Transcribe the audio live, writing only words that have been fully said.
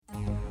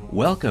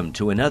Welcome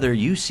to another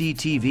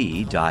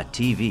UCTV.tv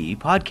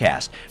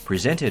podcast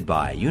presented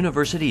by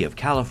University of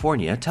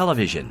California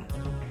Television.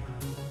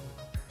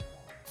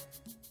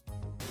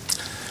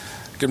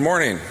 Good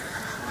morning.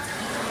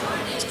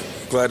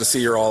 Glad to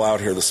see you're all out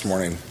here this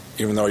morning,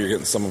 even though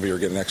some of you are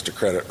getting extra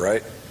credit,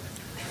 right?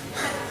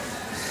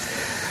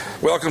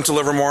 Welcome to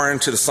Livermore and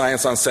to the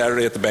Science on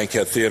Saturday at the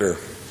Bankhead Theater.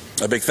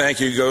 A big thank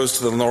you goes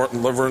to the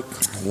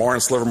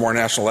Lawrence Livermore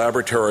National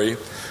Laboratory,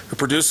 who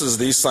produces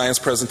these science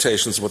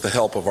presentations with the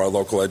help of our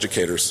local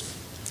educators.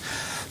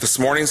 This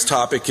morning's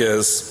topic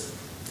is,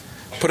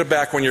 put it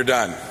back when you're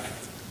done.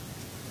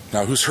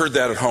 Now, who's heard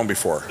that at home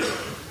before?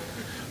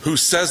 Who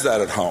says that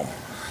at home?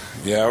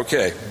 Yeah,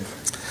 okay.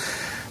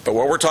 But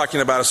what we're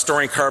talking about is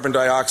storing carbon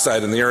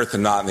dioxide in the earth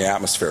and not in the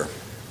atmosphere.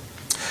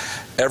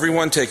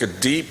 Everyone take a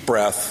deep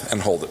breath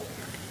and hold it.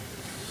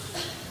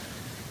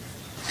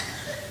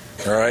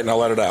 All right, now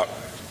let it out.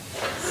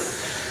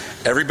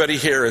 Everybody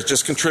here has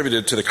just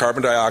contributed to the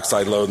carbon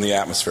dioxide load in the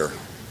atmosphere.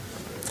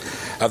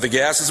 Of the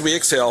gases we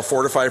exhale,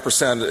 4 to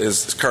 5%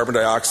 is carbon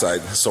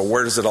dioxide, so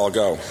where does it all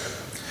go?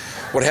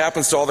 What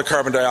happens to all the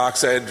carbon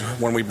dioxide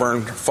when we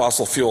burn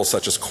fossil fuels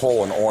such as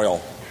coal and oil?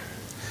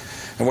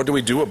 And what do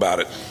we do about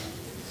it?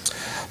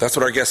 That's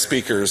what our guest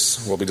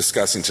speakers will be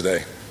discussing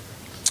today.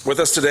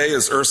 With us today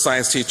is Earth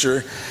Science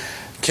teacher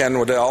Ken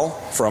Waddell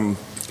from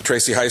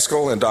Tracy High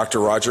School and Dr.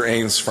 Roger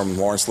Ains from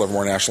Lawrence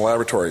Livermore National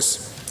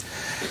Laboratories.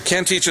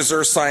 Ken teaches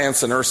Earth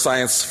Science and Earth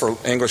Science for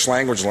English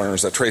language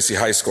learners at Tracy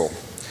High School.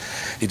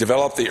 He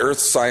developed the Earth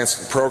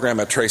Science program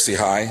at Tracy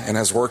High and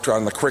has worked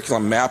on the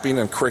curriculum mapping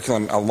and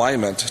curriculum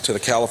alignment to the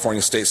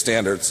California state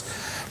standards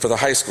for the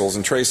high schools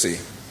in Tracy.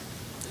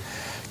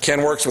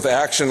 Ken works with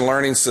Action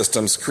Learning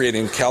Systems,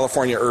 creating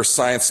California Earth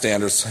Science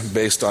standards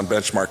based on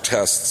benchmark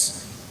tests.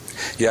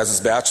 He has his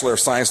Bachelor of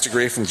Science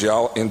degree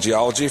in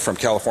geology from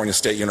California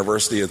State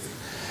University at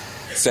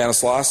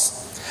Stanislaus.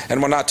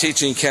 And when not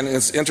teaching, Ken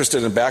is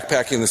interested in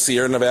backpacking the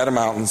Sierra Nevada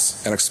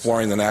mountains and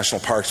exploring the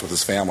national parks with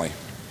his family.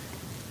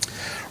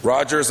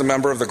 Roger is a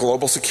member of the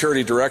Global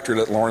Security Directorate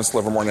at Lawrence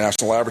Livermore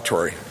National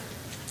Laboratory,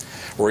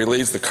 where he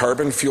leads the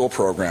Carbon Fuel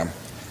Program.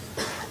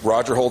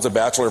 Roger holds a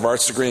Bachelor of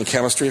Arts degree in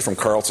chemistry from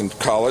Carleton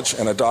College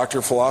and a Doctor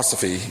of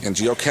Philosophy in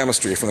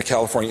geochemistry from the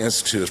California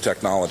Institute of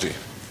Technology.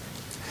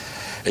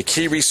 A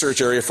key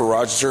research area for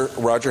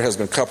Roger has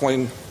been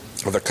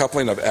the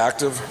coupling of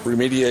active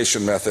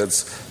remediation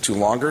methods to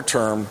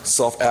longer-term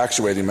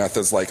self-actuating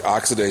methods like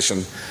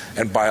oxidation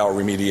and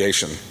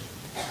bioremediation.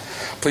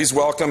 Please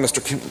welcome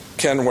Mr.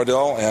 Ken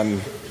Waddell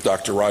and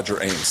Dr. Roger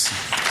Ains.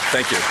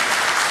 Thank you.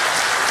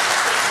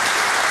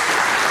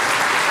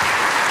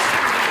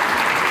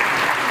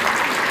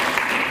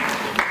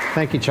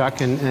 Thank you,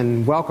 Chuck,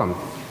 and welcome.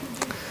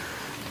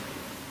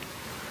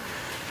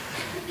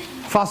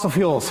 Fossil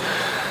fuels.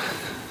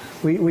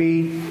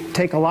 We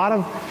take a lot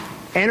of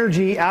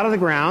energy out of the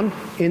ground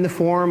in the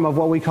form of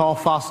what we call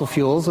fossil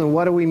fuels. And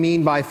what do we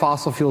mean by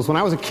fossil fuels? When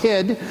I was a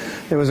kid,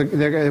 there was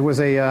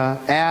a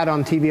ad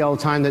on TV all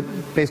the time that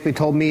basically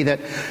told me that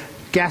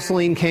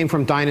gasoline came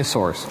from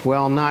dinosaurs.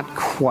 Well, not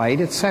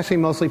quite. It's actually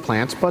mostly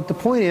plants. But the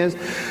point is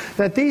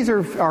that these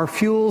are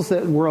fuels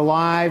that were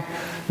alive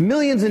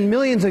millions and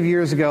millions of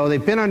years ago.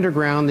 They've been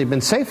underground. They've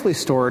been safely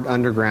stored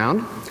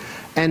underground.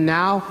 And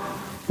now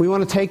we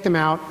want to take them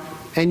out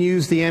and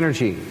use the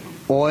energy.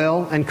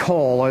 Oil and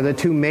coal are the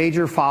two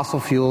major fossil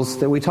fuels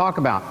that we talk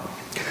about.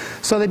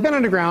 So they've been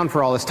underground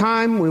for all this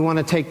time. We want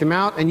to take them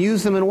out and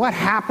use them. And what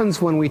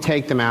happens when we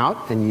take them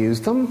out and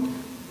use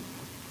them?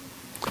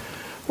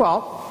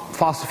 Well,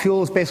 fossil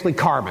fuel is basically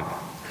carbon.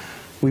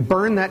 We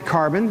burn that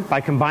carbon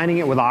by combining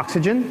it with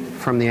oxygen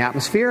from the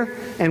atmosphere,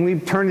 and we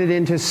turn it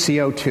into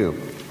CO2.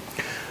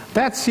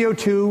 That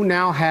CO2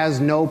 now has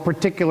no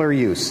particular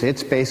use.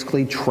 It's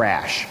basically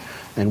trash.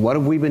 And what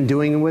have we been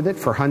doing with it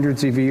for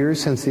hundreds of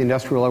years since the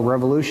Industrial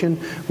Revolution?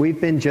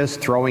 We've been just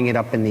throwing it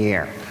up in the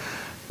air.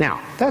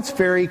 Now, that's a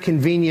very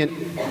convenient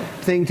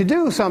thing to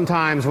do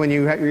sometimes when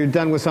you're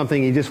done with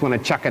something, you just want to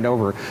chuck it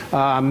over.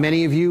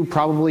 Many of you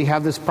probably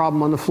have this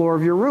problem on the floor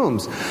of your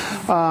rooms.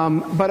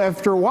 But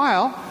after a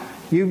while,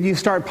 you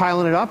start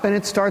piling it up and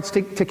it starts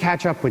to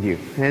catch up with you.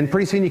 And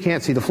pretty soon you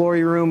can't see the floor of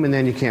your room, and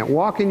then you can't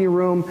walk in your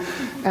room.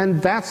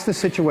 And that's the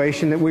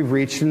situation that we've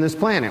reached in this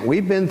planet.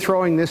 We've been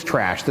throwing this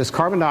trash, this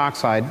carbon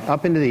dioxide,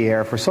 up into the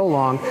air for so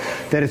long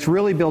that it's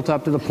really built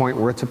up to the point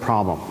where it's a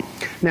problem.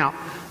 Now,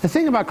 the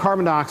thing about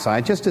carbon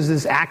dioxide, just as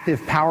this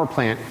active power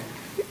plant,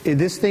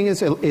 this thing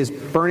is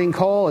burning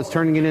coal, it's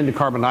turning it into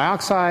carbon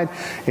dioxide,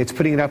 it's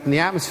putting it up in the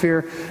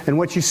atmosphere, and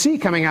what you see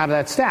coming out of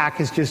that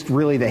stack is just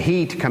really the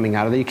heat coming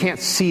out of it. You can't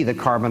see the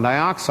carbon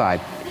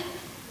dioxide.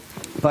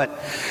 But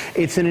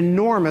it's an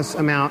enormous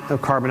amount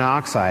of carbon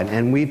dioxide,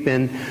 and we've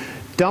been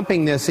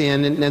dumping this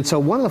in. And so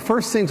one of the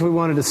first things we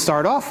wanted to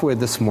start off with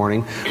this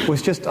morning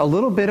was just a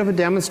little bit of a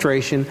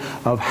demonstration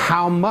of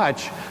how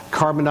much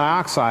carbon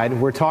dioxide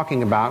we're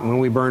talking about when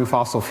we burn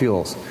fossil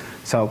fuels.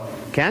 So,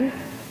 Ken?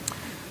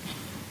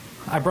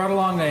 I brought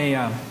along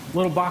a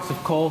little box of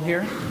coal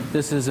here.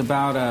 This is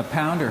about a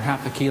pound or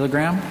half a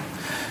kilogram.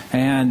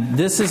 And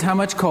this is how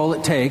much coal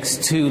it takes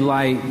to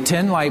light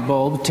 10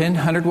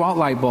 100-watt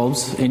light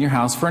bulbs in your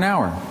house for an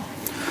hour.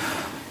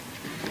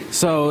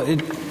 So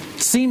it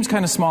seems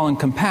kind of small and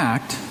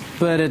compact,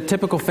 but a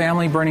typical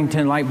family burning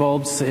 10 light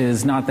bulbs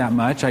is not that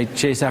much. I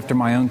chase after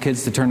my own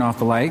kids to turn off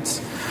the lights.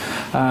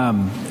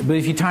 But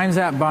if you times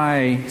that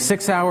by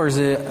 6 hours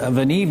of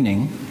an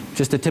evening,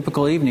 just a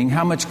typical evening,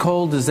 how much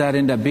coal does that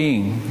end up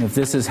being? If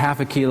this is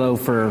half a kilo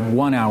for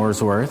 1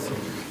 hour's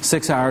worth,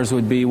 6 hours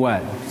would be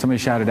what? Somebody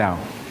shout it out.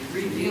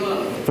 3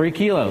 kilos. 3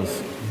 kilos,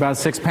 about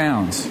 6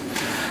 pounds.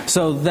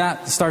 So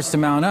that starts to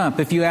mount up.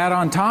 If you add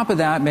on top of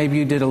that, maybe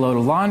you did a load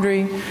of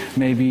laundry,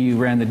 maybe you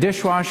ran the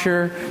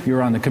dishwasher, you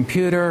were on the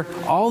computer,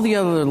 all the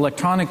other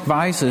electronic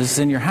devices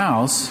in your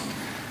house,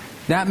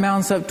 that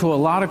mounts up to a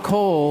lot of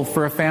coal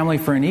for a family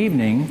for an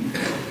evening,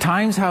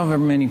 times however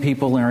many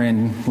people are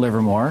in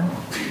Livermore,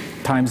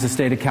 times the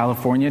state of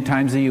California,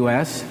 times the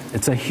U.S.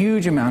 It's a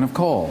huge amount of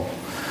coal.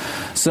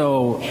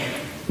 So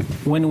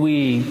when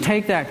we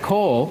take that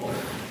coal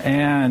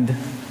and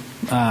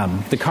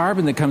the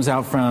carbon that comes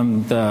out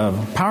from the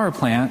power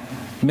plant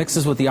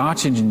mixes with the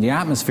oxygen in the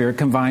atmosphere, it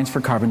combines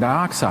for carbon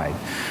dioxide.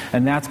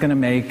 And that's going to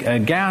make a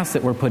gas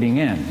that we're putting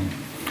in.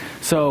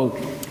 So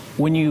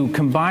when you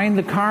combine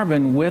the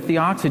carbon with the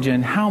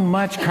oxygen, how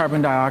much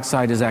carbon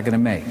dioxide is that going to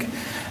make?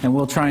 And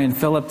we'll try and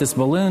fill up this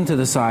balloon to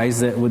the size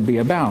that would be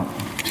about.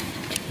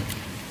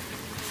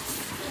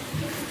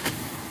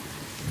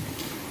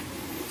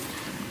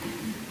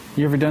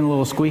 You ever done a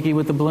little squeaky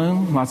with the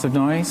balloon? Lots of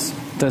noise?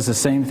 Does the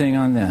same thing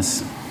on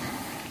this.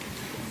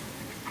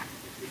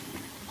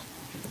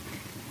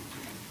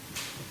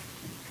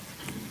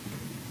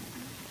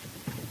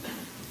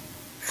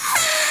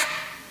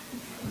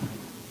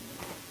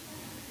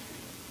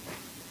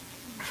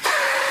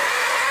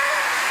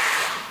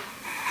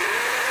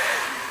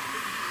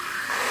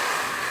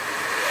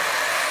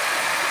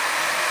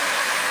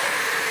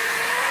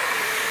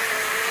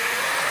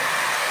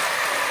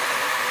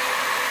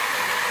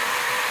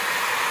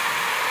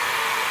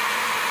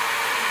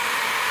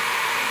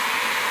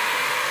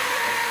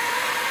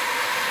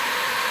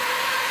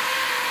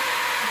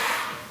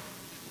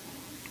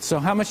 So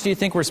how much do you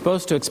think we're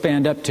supposed to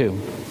expand up to?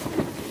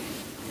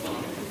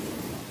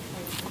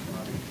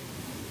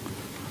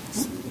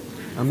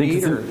 A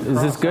meter.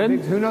 Is this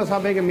good? Who knows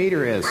how big a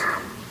meter is?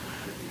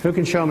 Who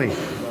can show me?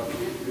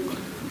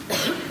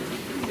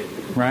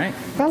 Right?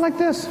 About like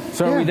this.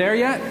 So yeah. Are we there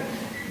yet?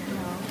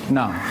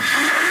 No.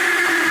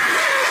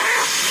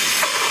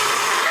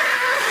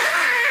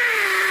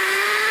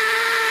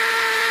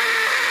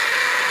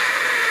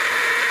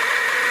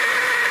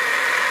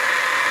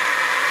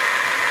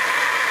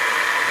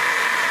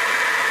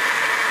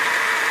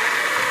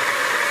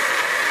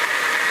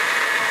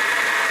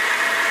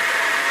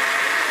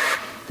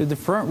 Did the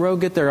front row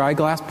get their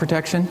eyeglass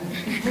protection?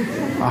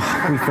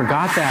 Oh, we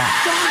forgot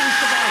that.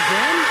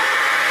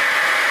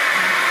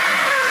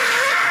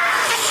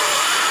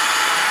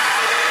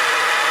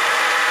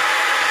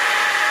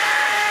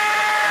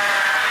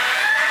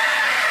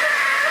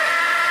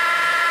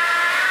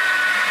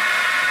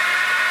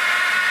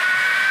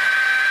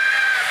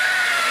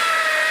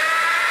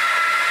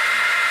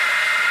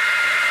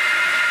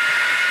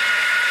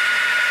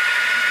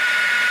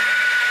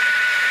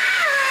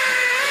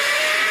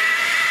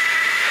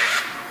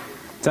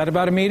 Is that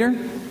about a meter?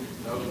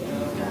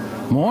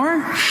 More?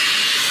 Wow,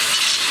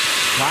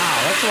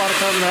 that's a lot of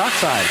carbon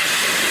dioxide.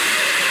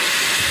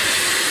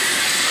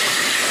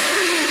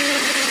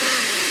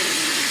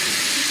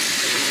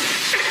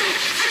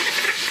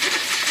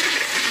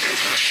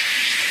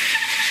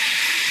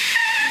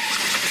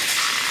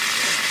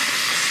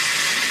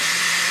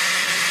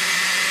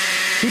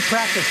 He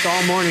practiced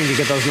all morning to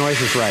get those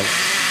noises right.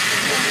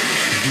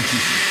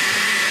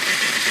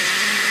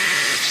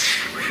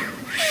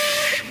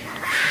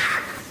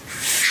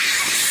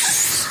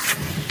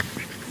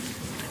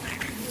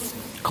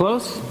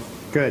 Close?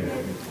 Good.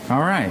 All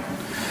right.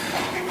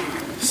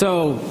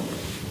 So,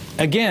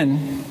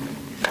 again,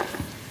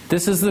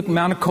 this is the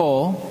amount of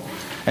coal,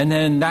 and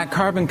then that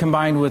carbon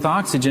combined with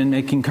oxygen,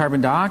 making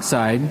carbon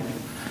dioxide,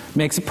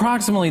 makes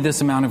approximately this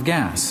amount of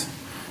gas.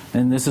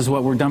 And this is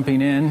what we're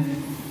dumping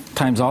in,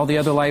 times all the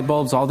other light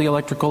bulbs, all the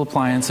electrical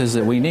appliances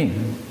that we need.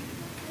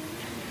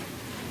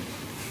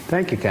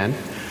 Thank you, Ken.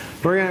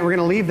 We're going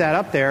to leave that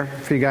up there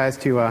for you guys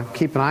to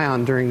keep an eye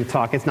on during the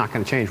talk. It's not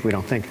going to change, we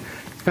don't think.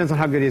 Depends on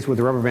how good he is with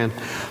the rubber band.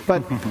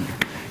 But,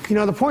 you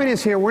know, the point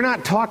is here, we're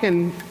not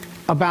talking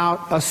about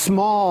a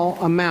small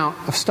amount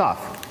of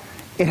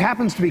stuff. It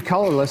happens to be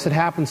colorless. It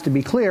happens to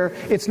be clear.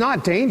 It's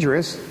not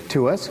dangerous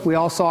to us. We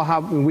all saw how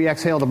we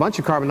exhaled a bunch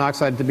of carbon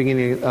dioxide at the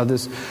beginning of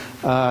this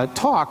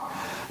talk.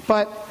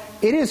 But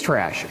it is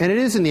trash, and it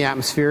is in the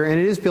atmosphere, and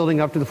it is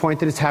building up to the point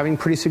that it's having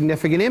pretty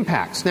significant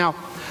impacts. Now,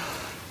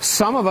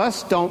 some of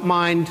us don't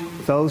mind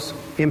those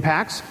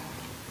impacts,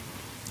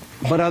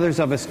 but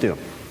others of us do.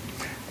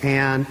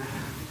 And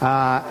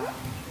I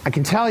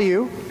can tell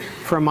you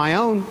from my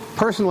own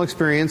personal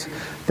experience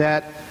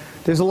that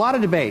there's a lot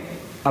of debate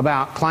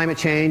about climate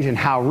change and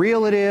how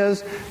real it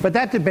is, but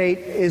that debate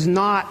is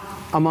not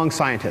among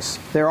scientists.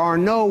 There are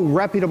no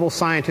reputable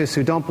scientists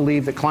who don't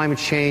believe that climate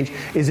change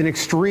is an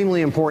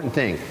extremely important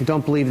thing, who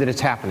don't believe that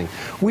it's happening.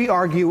 We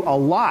argue a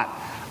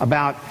lot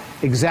about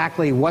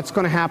exactly what's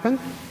going to happen.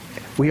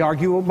 We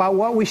argue about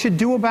what we should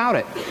do about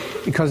it,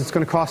 because it's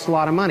going to cost a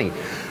lot of money.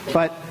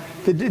 But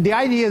the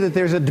idea that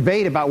there's a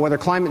debate about whether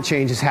climate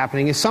change is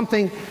happening is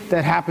something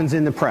that happens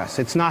in the press.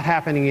 It's not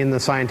happening in the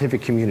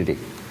scientific community.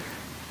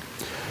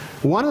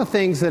 One of the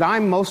things that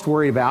I'm most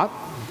worried about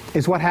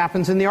is what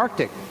happens in the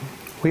Arctic.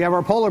 We have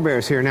our polar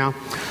bears here now.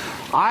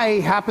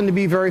 I happen to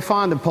be very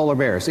fond of polar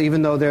bears,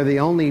 even though they're the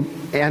only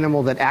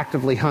animal that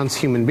actively hunts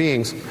human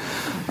beings.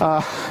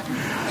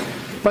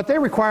 But they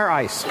require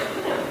ice.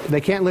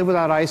 They can't live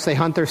without ice. They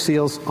hunt their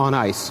seals on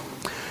ice.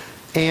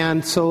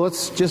 And so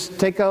let's just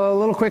take a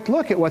little quick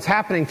look at what's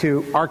happening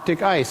to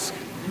Arctic ice.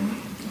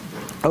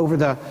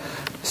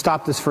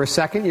 Stop this for a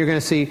second. You're going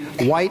to see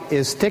white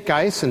is thick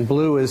ice and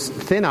blue is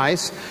thin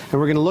ice. And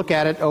we're going to look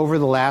at it over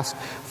the last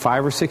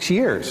 5 or 6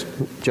 years.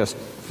 Just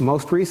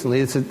most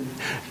recently,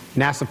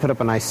 NASA put up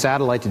a nice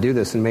satellite to do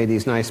this and made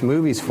these nice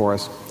movies for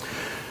us.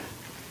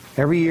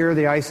 Every year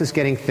the ice is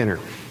getting thinner.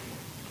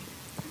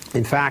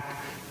 In fact,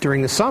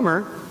 during the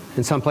summer,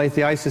 in some places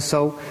the ice is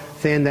so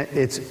thin that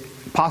it's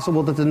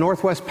possible that the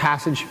Northwest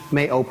Passage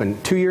may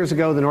open. 2 years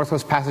ago, the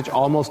Northwest Passage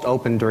almost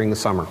opened during the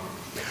summer.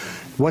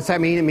 What's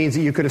that mean? It means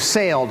that you could have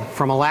sailed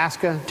from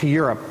Alaska to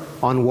Europe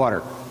on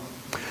water.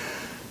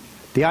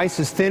 The ice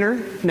is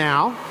thinner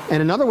now,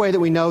 and another way that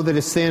we know that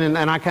it's thin,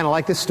 and I kind of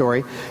like this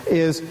story,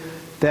 is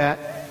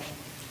that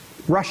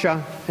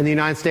Russia and the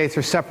United States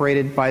are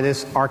separated by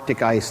this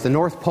Arctic ice. The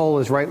North Pole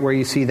is right where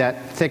you see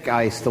that thick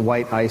ice, the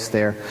white ice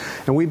there.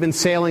 And we've been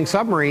sailing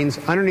submarines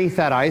underneath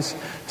that ice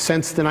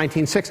since the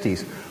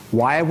 1960s.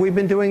 Why have we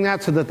been doing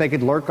that? So that they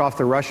could lurk off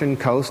the Russian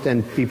coast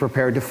and be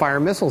prepared to fire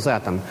missiles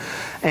at them.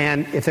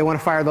 And if they want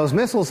to fire those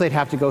missiles, they'd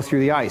have to go through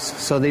the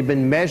ice. So they've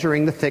been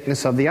measuring the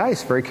thickness of the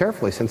ice very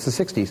carefully since the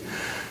 60s.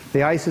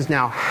 The ice is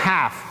now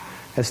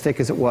half as thick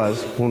as it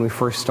was when we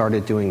first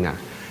started doing that.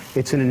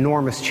 It's an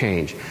enormous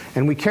change.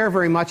 And we care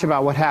very much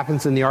about what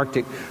happens in the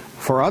Arctic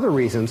for other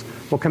reasons.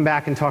 We'll come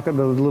back and talk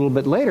about it a little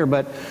bit later,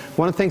 but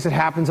one of the things that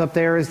happens up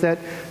there is that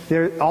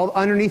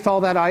underneath all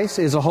that ice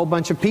is a whole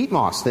bunch of peat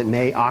moss that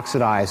may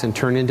oxidize and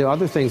turn into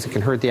other things that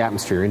can hurt the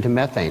atmosphere, into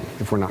methane,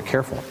 if we're not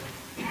careful.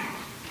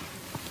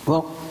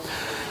 Well,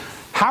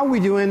 how are we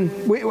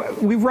doing?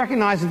 We've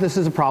recognized that this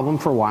is a problem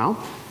for a while,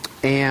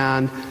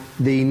 and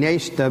the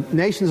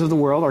nations of the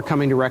world are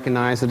coming to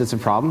recognize that it's a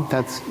problem.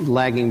 That's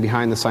lagging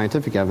behind the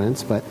scientific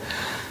evidence, but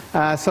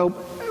so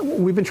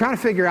we've been trying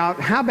to figure out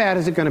how bad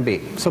is it going to be.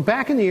 So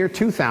back in the year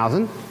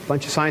 2000, a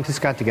bunch of scientists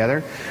got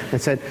together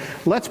and said,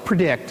 let's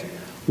predict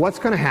what's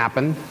going to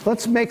happen.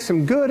 Let's make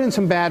some good and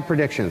some bad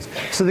predictions.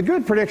 So the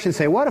good predictions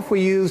say, what if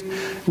we used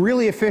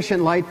really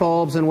efficient light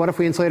bulbs, and what if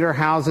we insulated our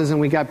houses and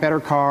we got better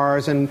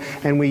cars, and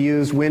we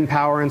used wind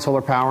power and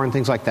solar power and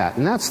things like that.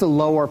 And that's the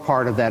lower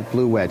part of that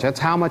blue wedge. That's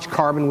how much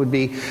carbon would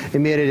be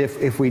emitted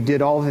if we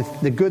did all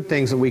the good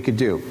things that we could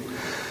do.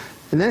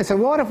 And then they said,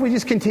 well, what if we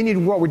just continued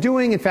what we're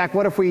doing? In fact,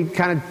 what if we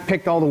kind of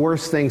picked all the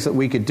worst things that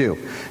we could do?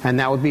 And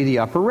that would be the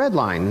upper red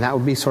line. And that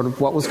would be sort of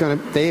what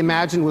they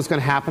imagined was going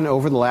to happen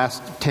over the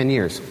last 10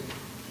 years.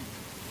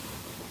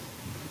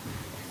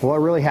 Well,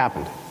 what really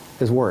happened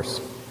is worse.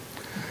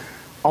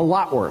 A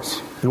lot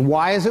worse. And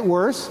why is it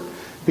worse?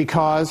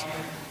 Because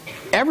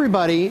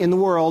everybody in the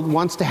world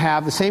wants to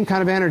have the same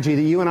kind of energy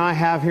that you and I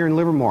have here in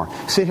Livermore.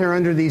 Sit here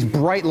under these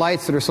bright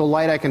lights that are so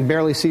light I can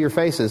barely see your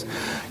faces.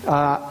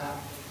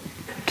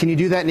 Can you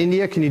do that in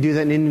India? Can you do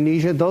that in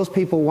Indonesia? Those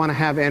people want to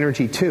have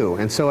energy too.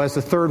 And so as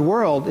the third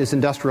world is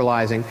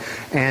industrializing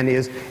and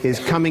is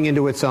coming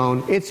into its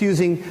own, it's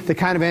using the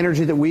kind of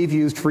energy that we've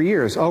used for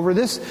years. Over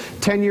this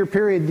 10-year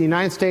period, the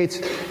United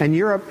States and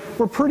Europe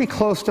were pretty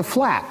close to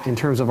flat in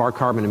terms of our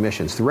carbon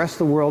emissions. The rest of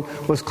the world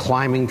was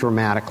climbing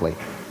dramatically.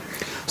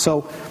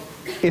 So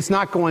it's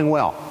not going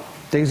well.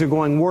 Things are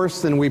going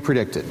worse than we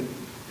predicted.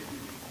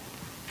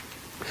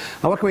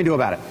 Now, what can we do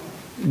about it?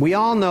 We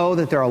all know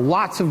that there are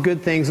lots of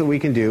good things that we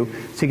can do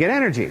to get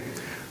energy.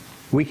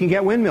 We can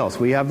get windmills.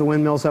 We have the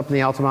windmills up in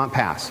the Altamont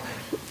Pass.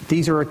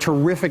 These are a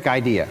terrific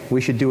idea. We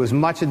should do as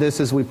much of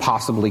this as we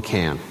possibly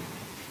can.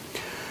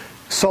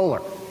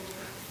 Solar.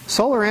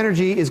 Solar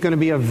energy is going to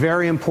be a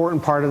very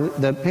important part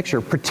of the picture,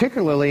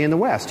 particularly in the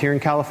West, here in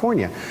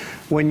California.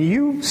 When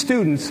you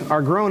students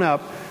are grown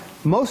up,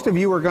 most of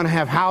you are going to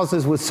have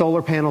houses with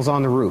solar panels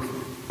on the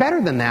roof. Better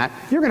than that,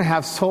 you're going to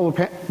have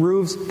solar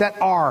roofs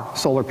that are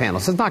solar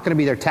panels. It's not going to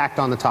be they're tacked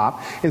on the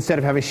top. Instead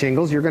of having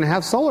shingles, you're going to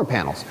have solar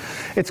panels.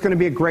 It's going to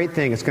be a great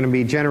thing. It's going to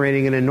be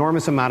generating an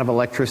enormous amount of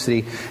electricity,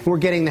 and we're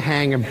getting the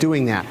hang of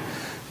doing that.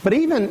 But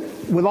even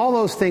with all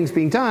those things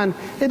being done,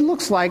 it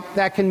looks like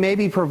that can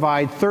maybe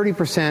provide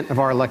 30% of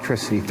our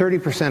electricity,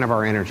 30% of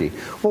our energy.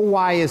 Well,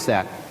 why is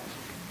that?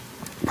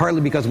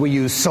 Partly because we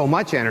use so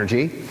much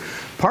energy,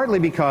 partly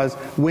because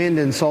wind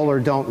and solar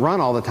don't run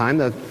all the time.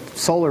 The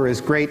solar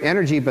is great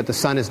energy, but the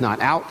sun is not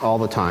out all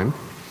the time.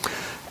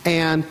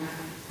 And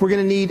we're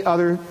going to need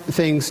other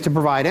things to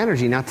provide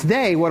energy. Now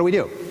today, what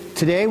do?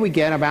 Today we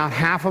get about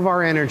half of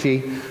our energy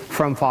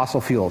from fossil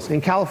fuels.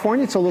 In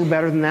California it's a little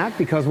better than that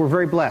because we're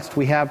very blessed.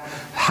 We have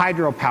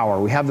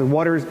hydropower. We have the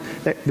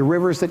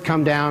rivers that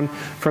come down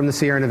from the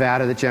Sierra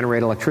Nevada that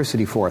generate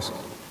electricity for us.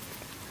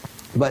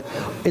 But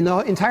in the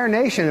entire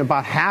nation,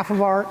 about half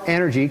of our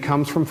energy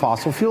comes from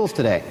fossil fuels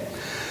today.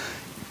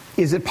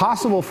 Is it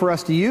possible for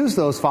us to use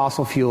those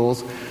fossil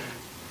fuels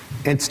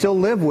and still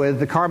live with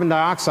the carbon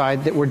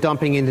dioxide that we're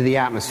dumping into the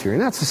atmosphere?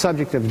 And that's the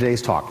subject of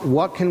today's talk.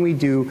 What can we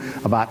do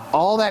about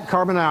all that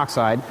carbon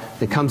dioxide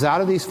that comes out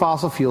of these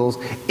fossil fuels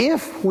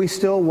if we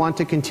still want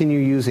to continue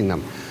using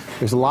them?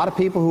 There's a lot of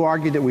people who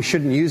argue that we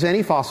shouldn't use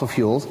any fossil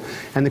fuels,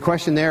 and the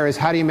question there is,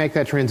 how do you make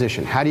that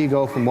transition? How do you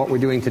go from what we're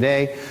doing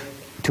today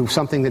to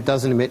something that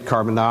doesn't emit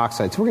carbon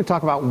dioxide? So we're going to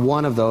talk about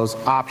one of those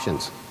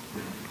options.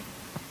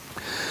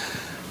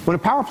 When a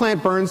power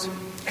plant burns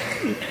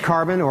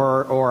carbon,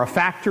 or a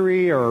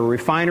factory or a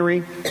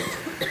refinery,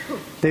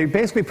 they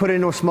basically put it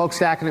into a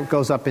smokestack and it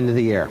goes up into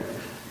the air.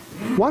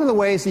 One of the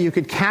ways that you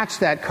could catch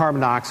that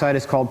carbon dioxide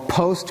is called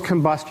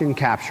post-combustion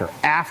capture.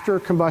 After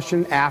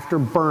combustion, after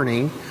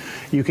burning,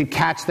 you could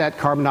catch that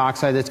carbon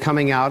dioxide that's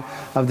coming out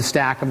of the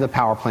stack of the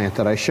power plant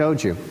that I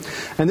showed you.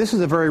 And this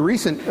is a very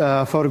recent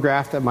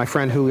photograph that my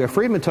friend Julia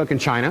Friedman took in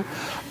China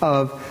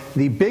of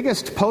the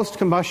biggest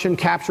post-combustion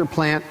capture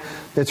plant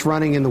that's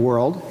running in the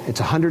world. It's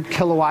a 100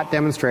 kilowatt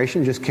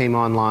demonstration, just came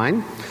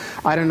online.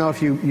 I don't know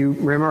if you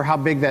remember how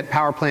big that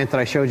power plant that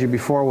I showed you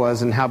before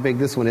was and how big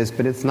this one is,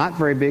 but it's not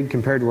very big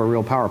compared to a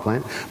real power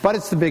plant. But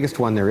it's the biggest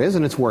one there is,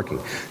 and it's working.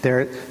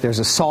 There's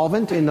a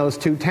solvent in those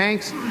two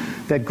tanks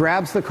that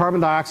grabs the carbon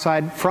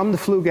dioxide from the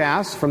flue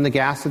gas, from the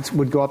gas that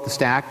would go up the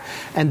stack,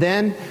 and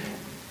then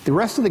the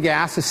rest of the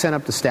gas is sent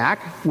up the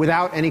stack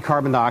without any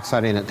carbon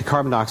dioxide in it. The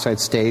carbon dioxide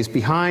stays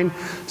behind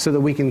so that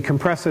we can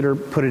compress it or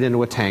put it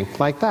into a tank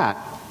like that.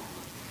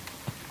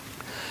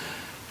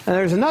 And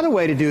there's another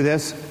way to do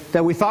this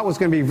that we thought was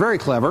going to be very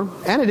clever,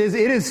 and it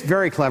is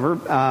very clever,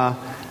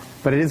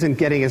 but it isn't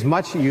getting as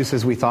much use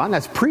as we thought, and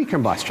that's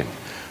pre-combustion.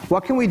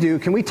 What can we do?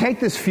 Can we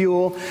take this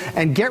fuel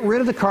and get rid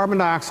of the carbon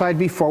dioxide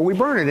before we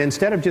burn it?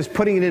 Instead of just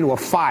putting it into a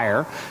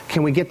fire,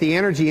 can we get the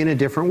energy in a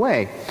different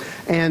way?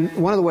 And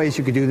one of the ways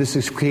you could do this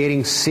is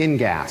creating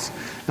syngas.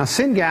 Now,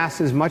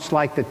 syngas is much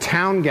like the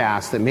town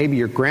gas that maybe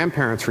your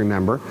grandparents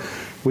remember,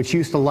 which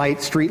used to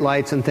light street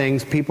lights and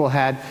things.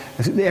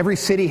 Every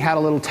city had a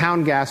little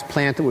town gas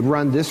plant that would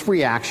run this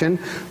reaction,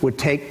 would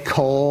take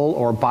coal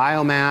or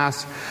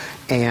biomass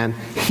and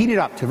heat it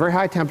up to a very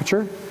high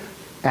temperature,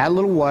 add a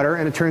little water,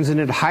 and it turns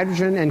into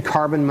hydrogen and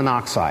carbon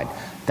monoxide.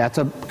 That's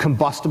a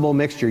combustible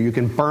mixture. You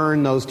can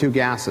burn those two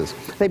gases.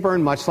 They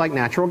burn much like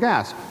natural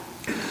gas.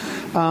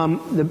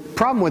 The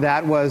problem with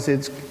that was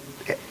it's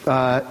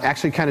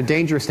actually kind of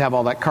dangerous to have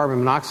all that carbon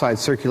monoxide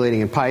circulating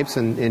in pipes,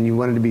 and you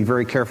wanted to be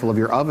very careful of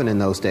your oven in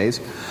those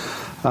days.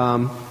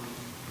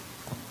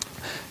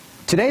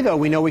 Today, though,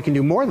 we know we can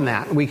do more than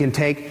that. We can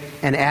take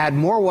and add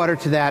more water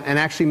to that and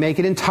actually make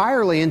it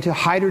entirely into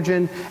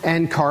hydrogen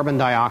and carbon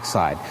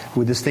dioxide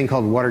with this thing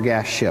called water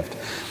gas shift.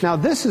 Now,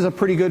 this is a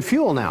pretty good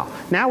fuel now.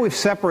 Now we've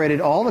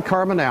separated all the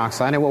carbon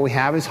dioxide, and what we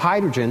have is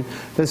hydrogen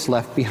that's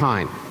left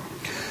behind.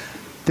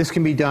 This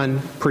can be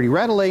done pretty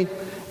readily,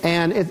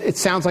 and it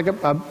sounds like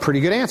a pretty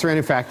good answer, and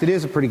in fact it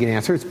is a pretty good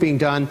answer. It's being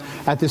done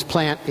at this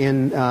plant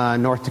in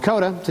North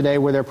Dakota today,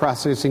 where they're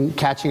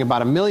catching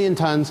about 1 million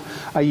tons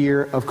a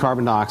year of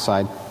carbon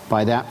dioxide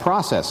by that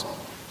process.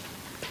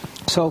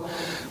 So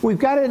we've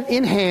got it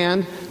in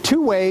hand,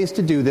 two ways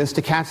to do this,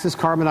 to catch this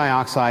carbon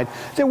dioxide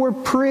that we're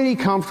pretty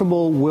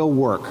comfortable will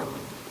work.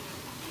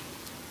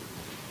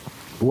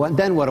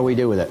 Then what do we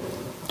do with it?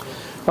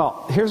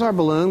 Well, here's our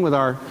balloon with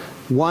our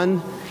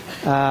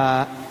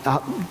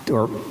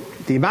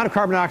the amount of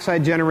carbon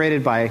dioxide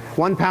generated by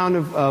 1 pound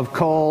of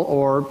coal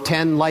or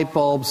 10 light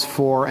bulbs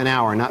for an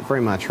hour. Not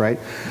very much, right?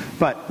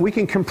 But we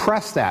can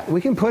compress that. We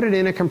can put it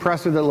in a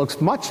compressor that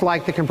looks much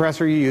like the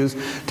compressor you use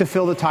to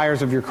fill the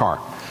tires of your car.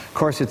 Of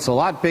course, it's a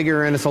lot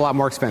bigger and it's a lot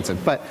more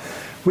expensive. But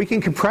we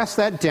can compress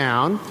that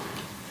down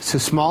to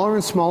smaller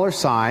and smaller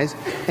size.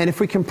 And if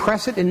we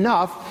compress it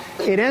enough,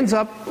 it ends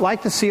up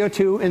like the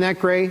CO2 in that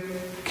gray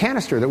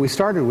canister that we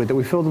started with, that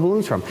we filled the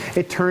balloons from.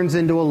 It turns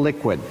into a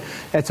liquid.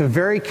 It's a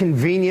very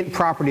convenient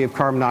property of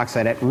carbon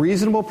dioxide. At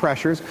reasonable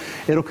pressures,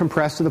 it'll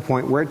compress to the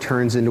point where it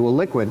turns into a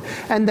liquid,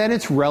 and then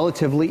it's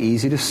relatively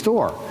easy to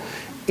store.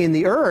 In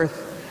the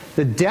Earth,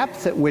 the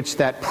depth at which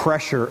that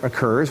pressure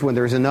occurs, when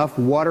there's enough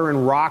water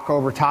and rock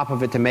over top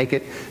of it to make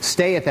it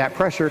stay at that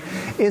pressure,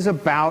 is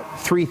about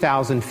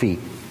 3,000 feet.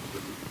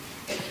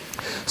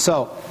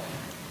 So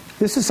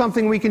this is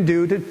something we can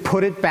do to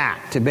put it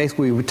back. To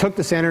basically, we took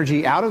this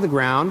energy out of the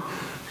ground.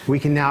 We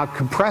can now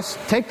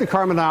take the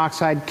carbon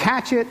dioxide,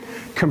 catch it,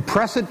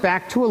 compress it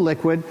back to a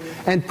liquid,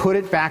 and put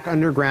it back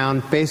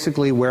underground,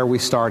 basically where we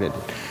started.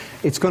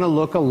 It's going to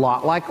look a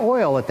lot like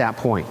oil at that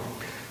point.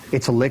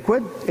 It's a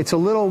liquid. It's a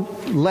little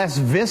less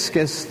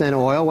viscous than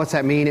oil. What's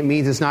that mean? It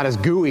means it's not as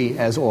gooey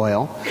as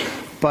oil.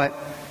 But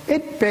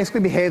it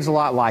basically behaves a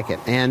lot like it.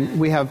 And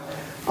we have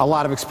a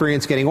lot of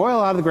experience getting oil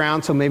out of the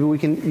ground, so maybe we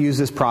can use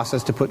this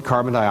process to put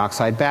carbon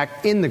dioxide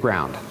back in the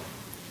ground.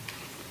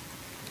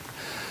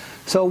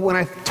 So when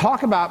I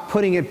talk about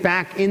putting it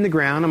back in the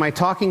ground, am I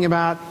talking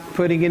about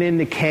putting it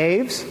into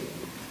caves?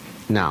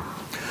 No.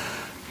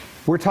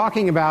 We're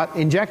talking about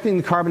injecting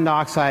the carbon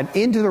dioxide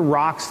into the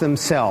rocks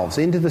themselves,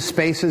 into the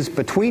spaces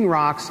between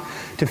rocks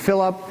to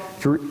fill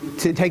up,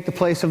 to take the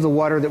place of the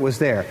water that was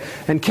there.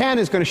 And Ken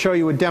is going to show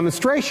you a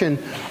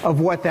demonstration of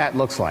what that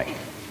looks like.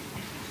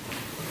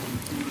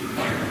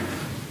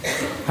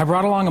 I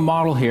brought along a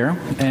model here,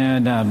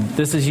 and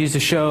this is used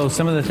to show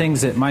some of the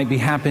things that might be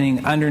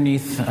happening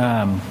underneath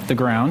the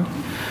ground.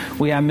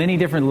 We have many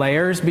different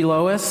layers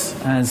below us,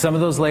 and some of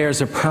those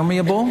layers are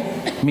permeable,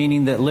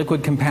 meaning that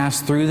liquid can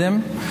pass through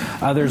them.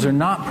 Others are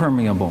not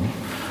permeable.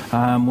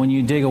 When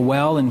you dig a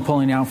well and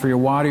pulling out for your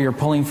water, you're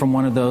pulling from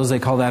one of those. They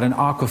call that an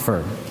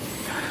aquifer.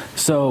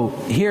 So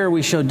here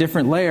we show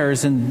different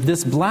layers, and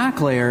this black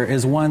layer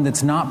is one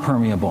that's not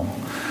permeable.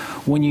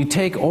 When you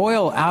take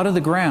oil out of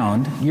the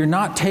ground, you're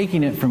not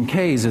taking it from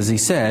caves, as he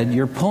said.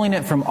 You're pulling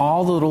it from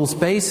all the little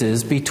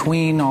spaces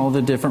between all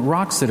the different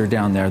rocks that are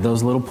down there,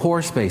 those little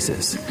pore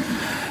spaces.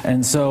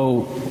 And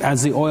so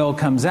as the oil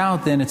comes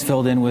out, then it's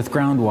filled in with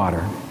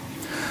groundwater.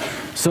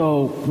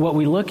 So what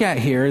we look at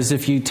here is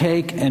if you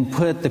take and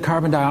put the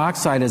carbon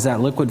dioxide as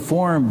that liquid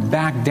form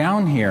back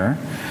down here,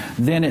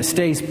 then it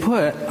stays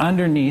put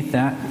underneath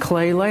that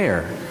clay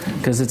layer,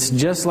 because it's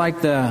just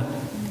like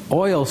the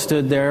oil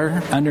stood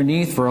there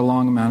underneath for a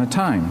long amount of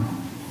time.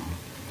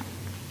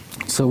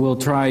 So we'll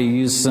try to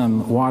use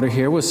some water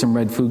here with some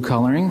red food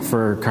coloring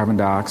for carbon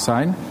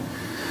dioxide.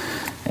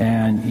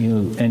 And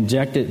you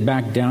inject it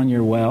back down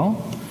your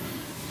well.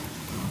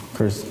 Of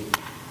course,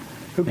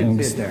 who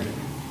can see it there?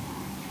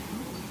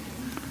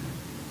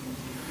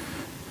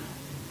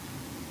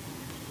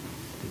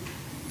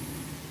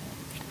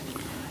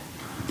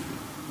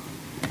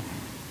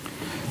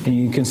 And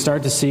you can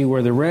start to see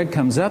where the red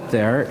comes up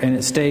there, and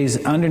it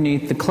stays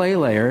underneath the clay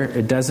layer.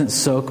 It doesn't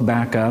soak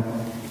back up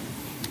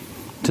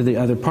to the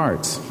other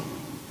parts.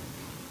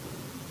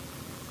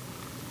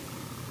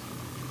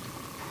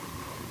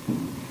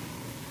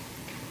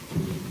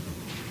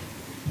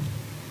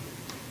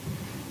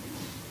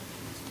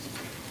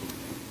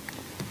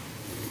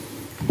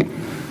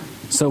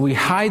 So we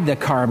hide the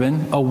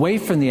carbon away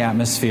from the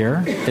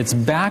atmosphere. It's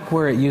back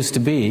where it used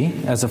to be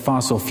as a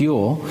fossil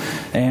fuel,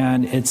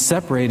 and it's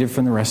separated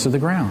from the rest of the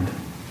ground.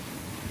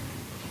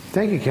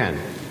 Thank you,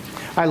 Ken.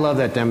 I love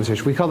that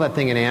demonstration. We call that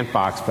thing an ant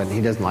box, but he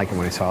doesn't like it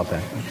when I saw it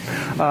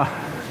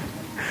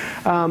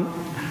then.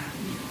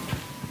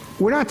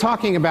 We're not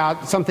talking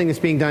about something that's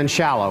being done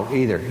shallow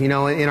either. You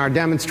know, in our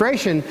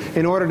demonstration,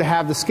 in order to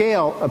have the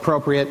scale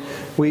appropriate,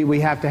 we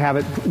have to have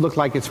it look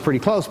like it's pretty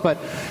close. But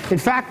in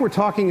fact, we're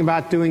talking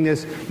about doing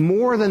this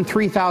more than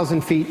 3,000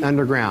 feet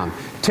underground.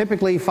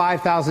 Typically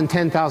 5,000,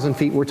 10,000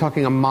 feet. We're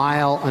talking a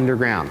mile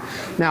underground.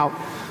 Now,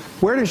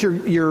 where does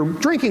your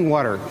drinking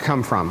water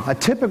come from? A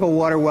typical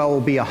water well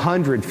will be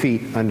 100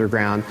 feet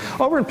underground.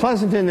 Over in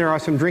Pleasanton, there are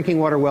some drinking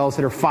water wells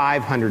that are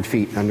 500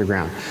 feet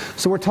underground.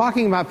 So we're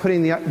talking about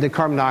putting the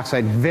carbon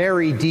dioxide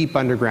very deep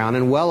underground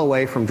and well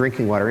away from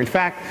drinking water. In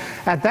fact,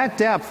 at that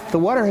depth, the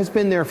water has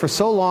been there for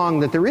so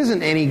long that there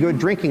isn't any good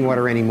drinking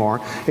water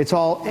anymore. It's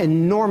all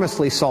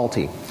enormously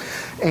salty.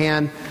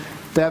 And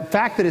the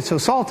fact that it's so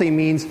salty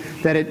means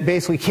that it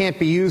basically can't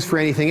be used for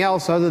anything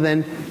else other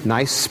than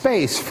nice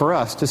space for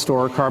us to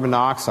store carbon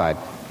dioxide.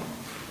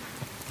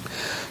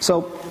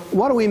 So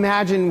what do we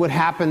imagine would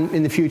happen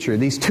in the future?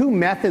 These two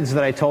methods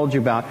that I told you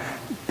about,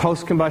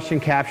 post-combustion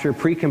capture,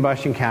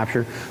 pre-combustion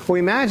capture, what we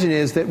imagine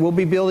is that we'll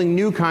be building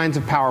new kinds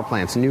of power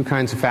plants and new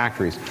kinds of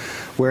factories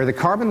where the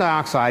carbon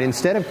dioxide,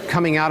 instead of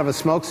coming out of a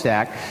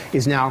smokestack,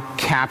 is now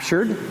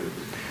captured,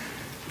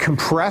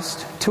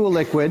 compressed to a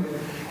liquid,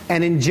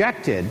 and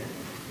injected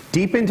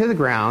deep into the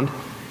ground,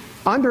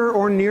 under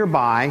or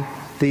nearby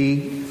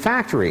the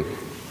factory.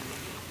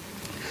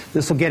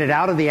 This will get it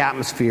out of the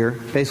atmosphere,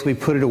 basically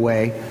put it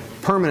away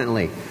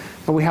permanently.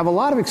 And we have a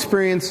lot of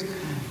experience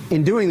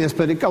in doing this,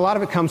 but a lot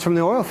of it comes from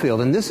the oil field.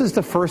 And this is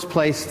the first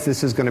place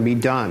this is going to be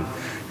done,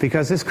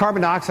 because this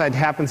carbon dioxide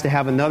happens to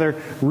have another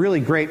really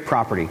great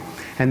property,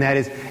 and that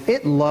is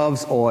it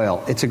loves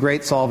oil. It's a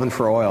great solvent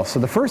for oil. So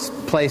the first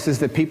places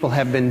that people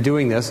have been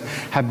doing this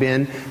have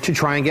been to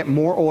try and get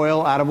more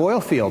oil out of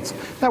oil fields.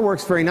 That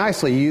works very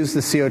nicely. You use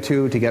the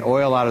CO2 to get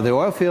oil out of the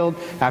oil field.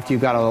 After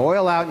you've got all the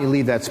oil out, you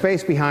leave that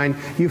space behind.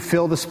 You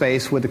fill the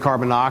space with the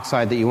carbon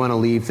dioxide that you want to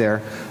leave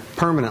there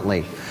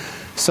permanently.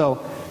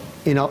 So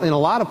in a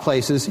lot of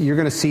places, you're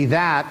going to see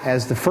that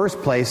as the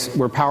first place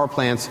where power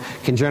plants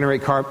can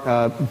generate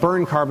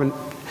burn carbon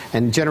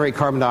and generate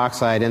carbon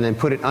dioxide and then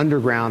put it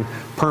underground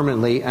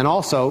permanently, and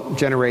also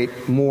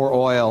generate more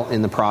oil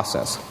in the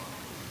process.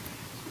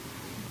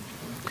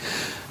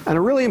 And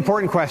a really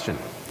important question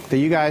that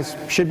you guys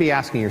should be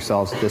asking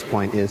yourselves at this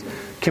point is,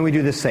 can we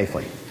do this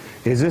safely?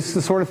 Is this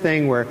the sort of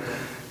thing where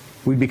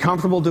we'd be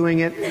comfortable doing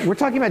it? We're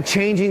talking about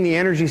changing the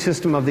energy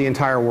system of the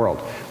entire world.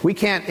 We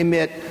can't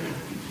emit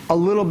a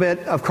little bit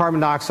of carbon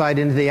dioxide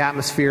into the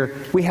atmosphere.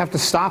 We have to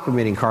stop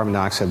emitting carbon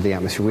dioxide into the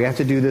atmosphere. We have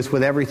to do this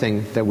with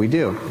everything that we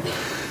do.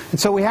 And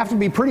so we have to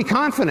be pretty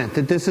confident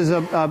that this is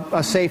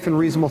a safe and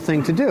reasonable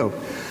thing to do.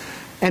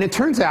 And it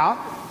turns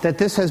out that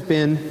this has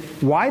been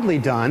widely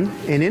done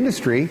in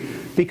industry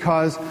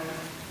because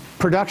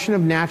production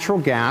of natural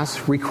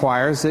gas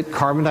requires that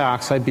carbon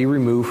dioxide be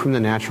removed from the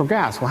natural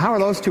gas. Well, how are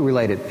those two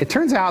related? It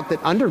turns out that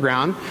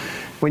underground,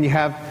 when you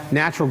have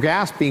natural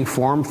gas being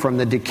formed from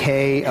the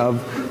decay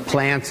of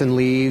plants and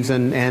leaves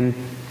and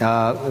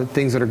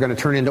things that are going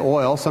to turn into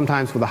oil,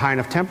 sometimes with a high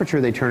enough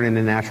temperature they turn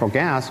into natural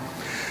gas,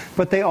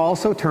 but they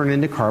also turn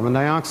into carbon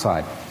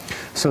dioxide.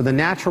 So the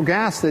natural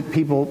gas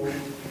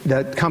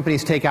that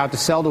companies take out to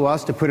sell to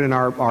us to put in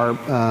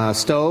our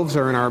stoves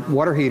or in our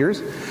water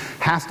heaters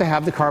has to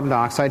have the carbon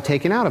dioxide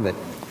taken out of it.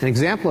 An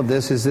example of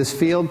this is this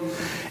field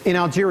in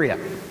Algeria.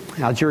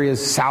 Algeria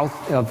is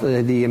south of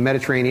the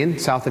Mediterranean,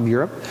 south of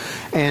Europe,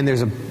 and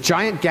there's a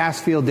giant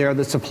gas field there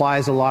that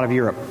supplies a lot of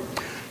Europe.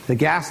 The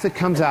gas that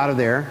comes out of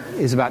there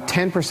is about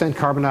 10%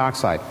 carbon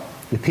dioxide.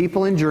 The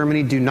people in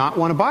Germany do not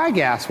want to buy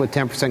gas with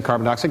 10%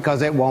 carbon dioxide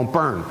because it won't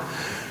burn.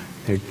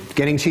 They're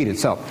getting cheated.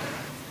 So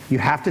you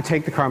have to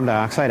take the carbon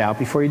dioxide out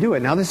before you do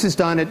it. Now, this is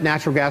done at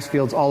natural gas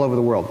fields all over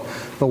the world.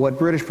 But what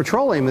British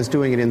Petroleum is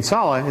doing at In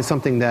Salah is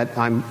something that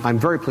I'm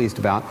very pleased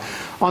about.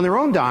 On their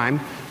own dime,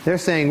 they're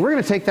saying, we're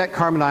going to take that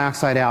carbon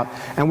dioxide out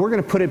and we're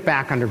going to put it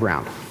back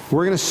underground.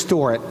 We're going to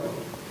store it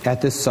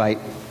at this site,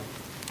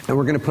 and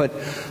we're going to put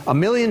 1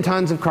 million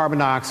tons of carbon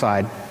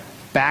dioxide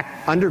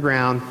back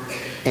underground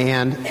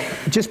and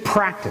just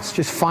practice,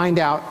 just find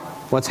out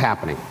what's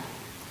happening.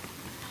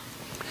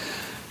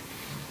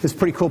 This is a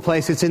pretty cool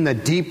place. It's in the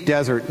deep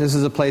desert. This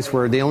is a place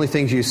where the only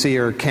things you see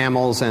are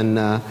camels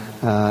and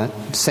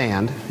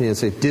sand.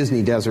 It's a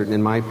Disney desert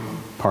in my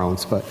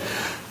parlance. But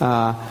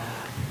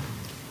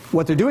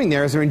what they're doing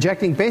there is they're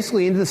injecting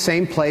basically into the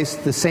same place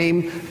the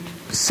same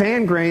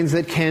sand grains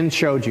that Ken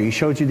showed you. He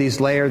showed you these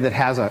layers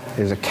that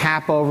there's a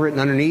cap over it, and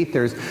underneath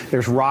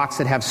there's rocks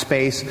that have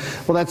space.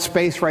 Well, that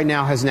space right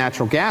now has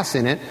natural gas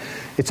in it.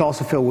 It's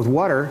also filled with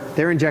water.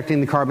 They're injecting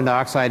the carbon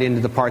dioxide into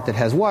the part that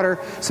has water.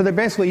 So they're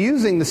basically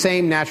using the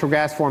same natural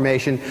gas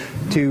formation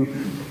to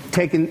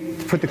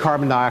put the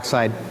carbon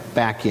dioxide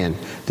back in.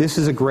 This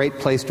is a great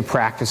place to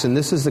practice, and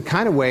this is the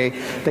kind of way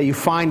that you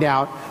find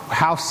out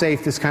how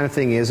safe this kind of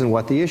thing is and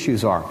what the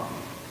issues are.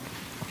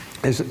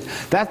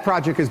 That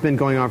project has been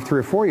going on for 3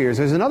 or 4 years.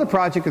 There's another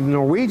project that the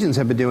Norwegians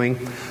have been doing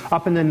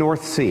up in the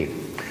North Sea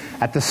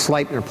at the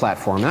Sleipner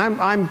platform.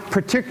 And I'm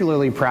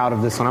particularly proud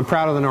of this one. I'm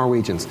proud of the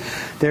Norwegians.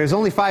 There's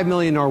only 5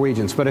 million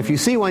Norwegians, but if you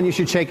see one, you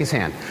should shake his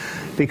hand.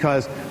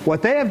 Because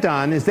what they have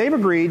done is they've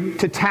agreed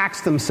to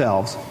tax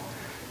themselves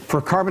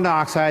for carbon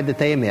dioxide that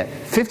they emit,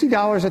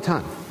 $50 a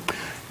ton.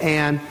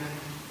 And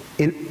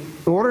in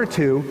order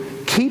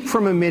to keep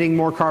from emitting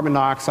more carbon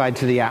dioxide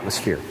to the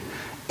atmosphere.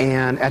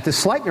 And at the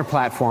Sleipner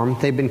platform,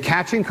 they've been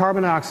catching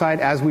carbon dioxide,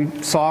 as we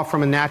saw,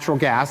 from a natural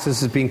gas.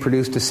 This is being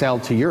produced to sell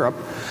to Europe.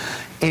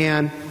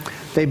 And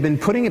they've been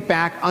putting it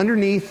back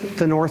underneath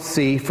the North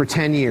Sea for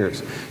 10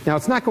 years. Now,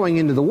 it's not going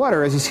into the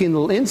water. As you see in the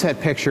little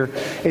inset picture,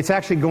 it's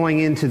actually going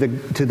into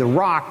the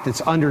rock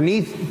that's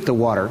underneath the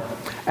water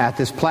at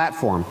this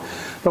platform.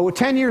 But with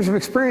 10 years of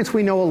experience,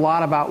 we know a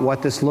lot about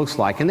what this looks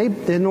like.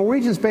 And the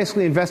Norwegians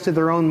basically invested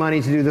their own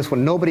money to do this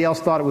when nobody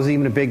else thought it was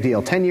even a big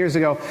deal. 10 years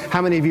ago,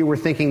 how many of you were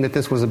thinking that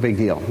this was a big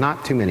deal?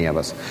 Not too many of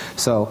us.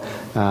 So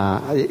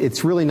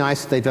it's really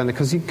nice that they've done it,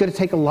 because you've got to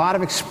take a lot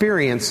of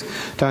experience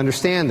to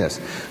understand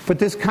this. But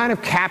this kind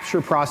of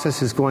capture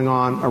process is going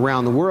on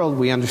around the world.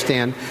 We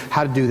understand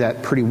how to do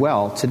that pretty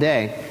well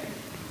today.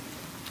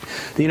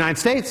 The United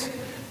States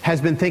has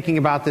been thinking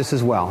about this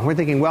as well. We're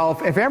thinking, well,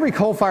 if every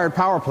coal-fired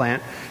power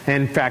plant,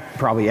 and in fact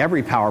probably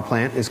every power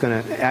plant, is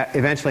going to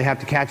eventually have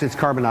to catch its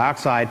carbon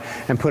dioxide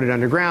and put it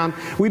underground,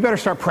 we better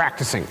start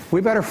practicing.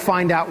 We better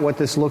find out what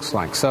this looks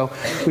like. So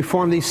we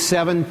formed these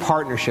 7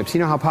 partnerships. You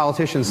know how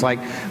politicians like,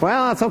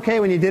 well, it's okay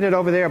when you did it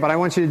over there, but I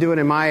want you to do it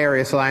in my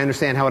area so I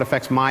understand how it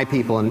affects my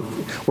people and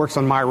works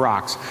on my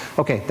rocks.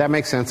 Okay, that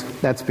makes sense.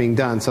 That's being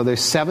done. So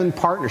there's 7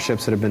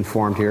 partnerships that have been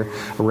formed here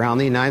around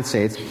the United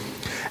States.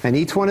 And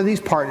each one of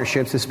these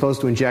partnerships is supposed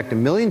to inject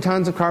 1 million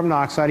tons of carbon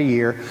dioxide a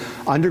year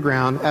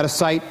underground at a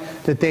site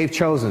that they've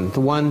chosen.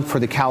 The one for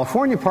the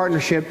California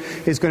partnership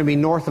is going to be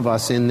north of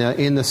us in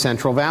the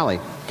Central Valley.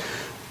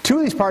 2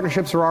 of these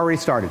partnerships are already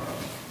started.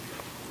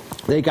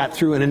 They got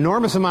through an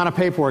enormous amount of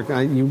paperwork.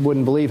 You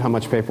wouldn't believe how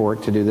much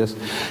paperwork to do this.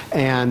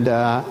 And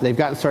they've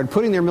started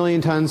putting their 1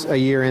 million tons a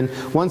year in,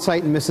 one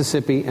site in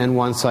Mississippi and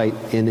one site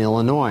in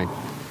Illinois.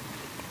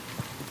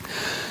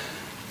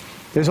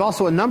 There's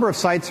also a number of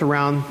sites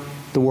around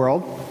the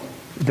world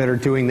that are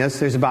doing this.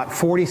 There's about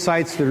 40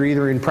 sites that are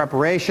either in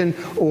preparation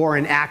or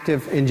in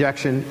active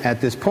injection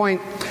at this point,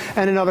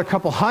 and another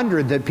couple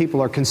hundred that people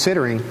are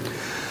considering.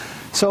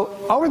 So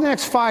over the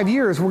next 5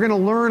 years, we're going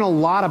to learn a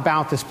lot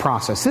about this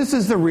process. This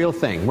is the real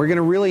thing. We're going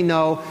to really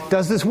know,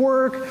 does this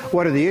work?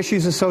 What are the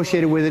issues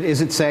associated with it? Is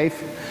it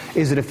safe?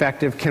 Is it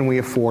effective? Can we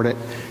afford it?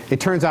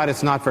 It turns out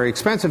it's not very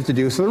expensive to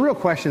do, so the real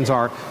questions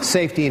are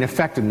safety and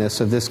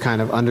effectiveness of this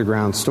kind of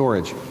underground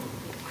storage.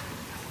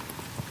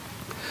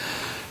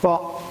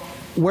 Well,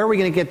 where are we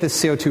going to get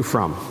this CO2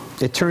 from?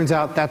 It turns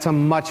out that's a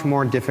much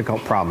more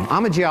difficult problem.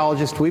 I'm a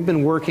geologist. We've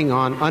been working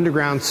on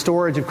underground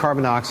storage of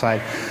carbon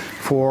dioxide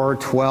for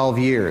 12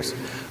 years.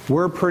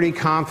 We're pretty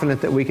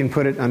confident that we can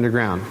put it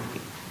underground.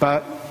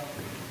 But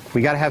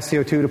we got to have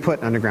CO2 to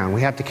put underground.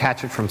 We have to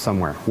catch it from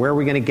somewhere. Where are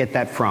we going to get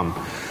that from?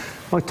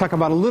 I want to talk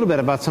about a little bit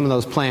about some of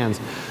those plans.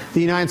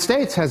 The United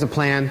States has a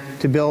plan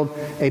to build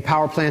a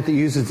power plant that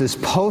uses this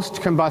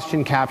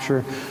post-combustion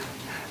capture.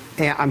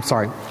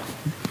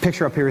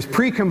 Picture up here is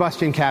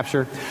pre-combustion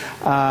capture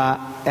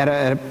at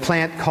a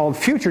plant called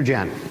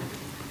FutureGen.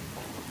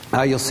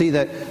 You'll see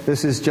that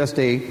this is just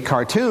a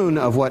cartoon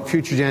of what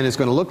FutureGen is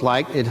going to look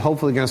like. It's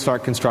hopefully going to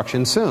start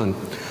construction soon.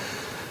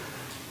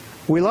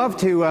 We love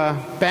to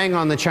bang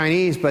on the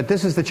Chinese, but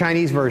this is the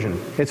Chinese version.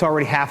 It's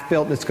already half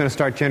built and it's going to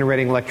start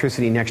generating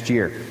electricity next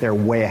year. They're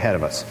way ahead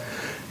of us.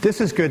 This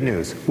is good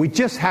news. We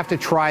just have to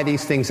try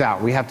these things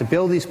out. We have to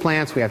build these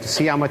plants. We have to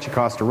see how much it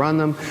costs to run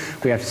them.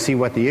 We have to see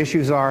what the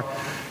issues are.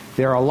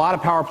 There are a lot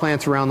of power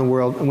plants around the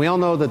world, and we all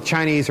know that the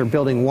Chinese are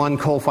building one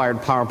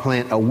coal-fired power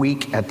plant a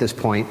week at this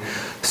point.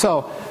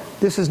 So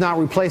this is not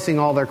replacing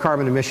all their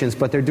carbon emissions,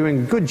 but they're doing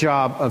a good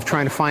job of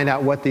trying to find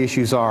out what the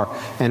issues are,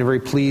 and I'm very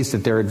pleased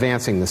that they're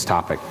advancing this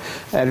topic.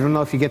 I don't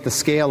know if you get the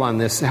scale on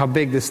this, how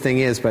big this thing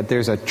is, but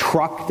there's a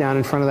truck down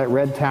in front of that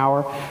red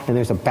tower, and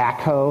there's a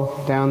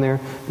backhoe down there.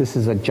 This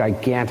is a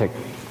gigantic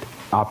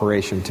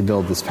operation to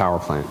build this power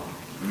plant.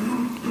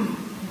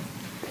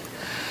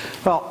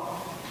 Well,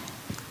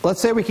 let's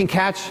say we can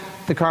catch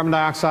the carbon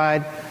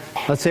dioxide.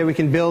 Let's say we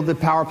can build the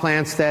power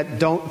plants that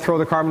don't throw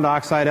the carbon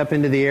dioxide up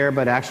into the air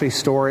but actually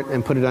store it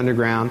and put it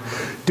underground.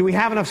 Do we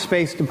have enough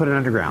space to put it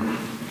underground?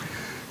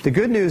 The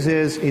good news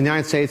is, in the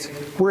United States,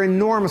 we're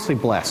enormously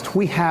blessed.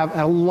 We have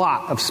a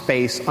lot of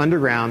space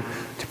underground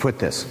to put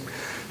this.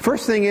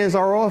 First thing is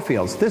our oil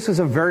fields. This is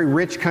a very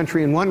rich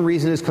country, and one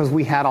reason is because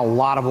we had a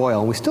lot of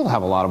oil. We still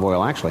have a lot of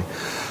oil, actually.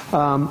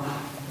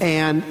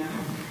 And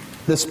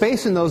the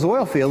space in those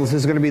oil fields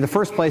is going to be the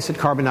first place that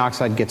carbon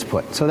dioxide gets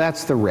put. So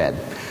that's the red.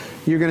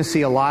 You're going to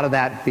see a lot of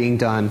that being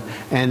done,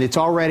 and it's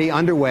already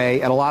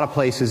underway at a lot of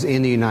places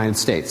in the United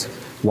States.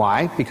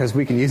 Why? Because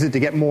we can use it to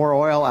get more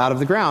oil out of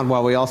the ground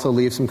while we also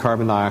leave some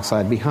carbon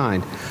dioxide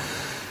behind.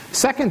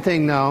 Second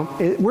thing, though,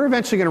 we're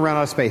eventually going to run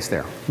out of space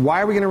there.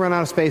 Why are we going to run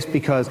out of space?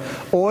 Because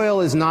oil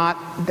is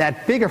not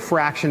that big a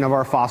fraction of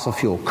our fossil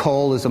fuel.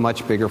 Coal is a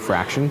much bigger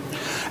fraction.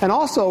 And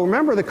also,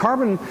 remember, the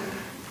carbon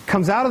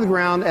comes out of the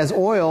ground as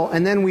oil,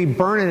 and then we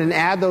burn it and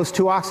add those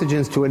two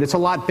oxygens to it. It's a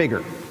lot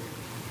bigger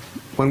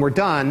when we're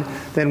done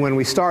than when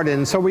we started,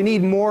 and so we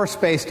need more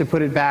space to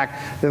put it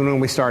back than when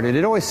we started.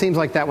 It always seems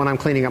like that when I'm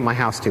cleaning up my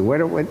house too.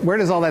 Where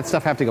does all that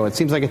stuff have to go? It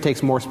seems like it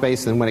takes more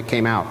space than when it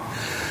came out,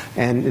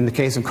 and in the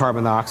case of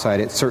carbon dioxide,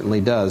 it certainly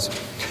does.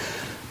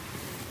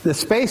 The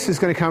space is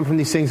going to come from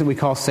these things that we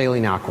call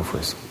saline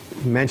aquifers.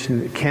 You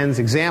mentioned Ken's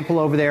example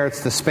over there.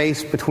 It's the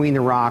space between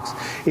the rocks.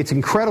 It's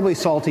incredibly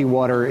salty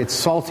water. It's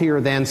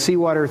saltier than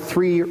seawater,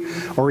 3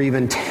 or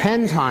even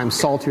 10 times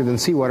saltier than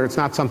seawater. It's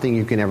not something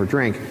you can ever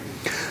drink.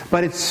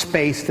 But it's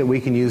space that we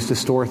can use to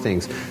store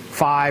things,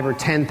 5,000 or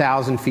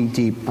 10,000 feet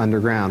deep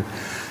underground.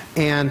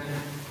 And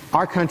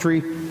our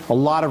country, a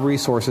lot of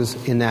resources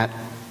in that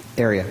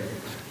area.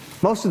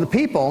 Most of the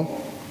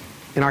people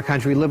in our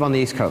country live on the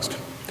East Coast.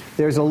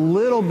 There's a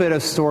little bit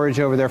of storage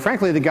over there.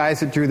 Frankly, the guys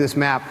that drew this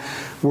map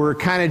were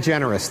kind of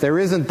generous. There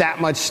isn't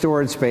that much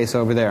storage space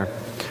over there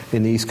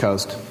in the East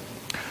Coast.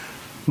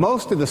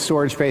 Most of the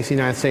storage space in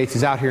the United States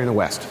is out here in the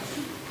West.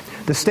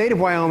 The state of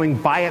Wyoming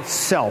by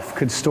itself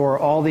could store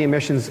all the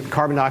emissions,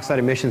 carbon dioxide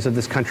emissions of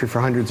this country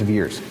for hundreds of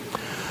years.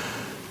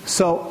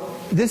 So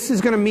this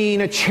is going to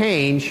mean a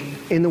change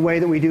in the way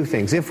that we do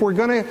things. If we're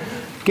going to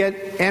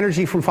get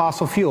energy from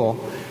fossil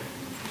fuel,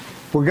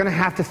 we're going to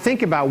have to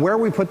think about where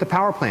we put the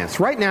power plants.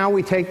 Right now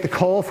we take the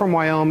coal from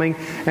Wyoming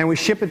and we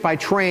ship it by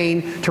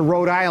train to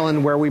Rhode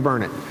Island where we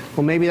burn it.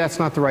 Well, maybe that's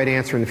not the right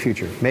answer in the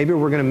future. Maybe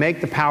we're going to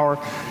make the power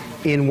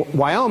in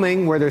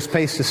Wyoming, where there's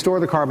space to store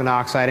the carbon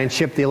dioxide, and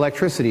ship the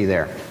electricity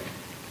there.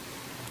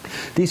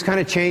 These kind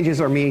of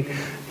changes mean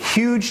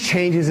huge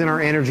changes in our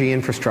energy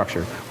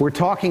infrastructure. We're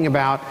talking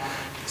about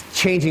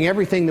changing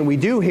everything that we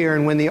do here,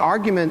 and when the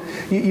argument,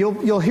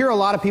 you'll hear a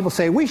lot of people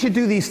say, we should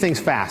do these things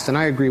fast, and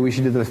I agree, we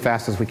should do them as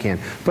fast as we can,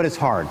 but it's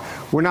hard.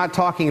 We're not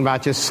talking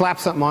about just slap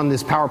something on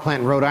this power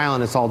plant in Rhode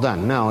Island, it's all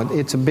done. No,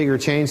 it's a bigger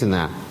change than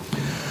that.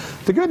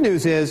 The good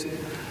news is,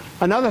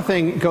 another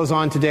thing goes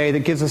on today that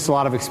gives us a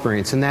lot of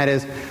experience, and that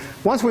is,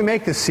 once we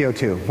make this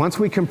CO2, once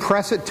we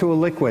compress it to a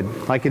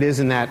liquid, like it is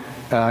in that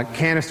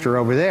canister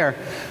over there,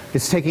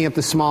 it's taking up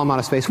this small amount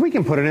of space, we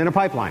can put it in a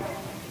pipeline.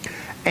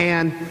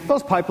 And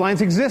those pipelines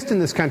exist in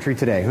this country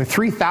today. We have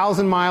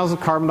 3,000 miles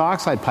of carbon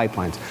dioxide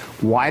pipelines.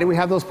 Why do we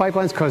have those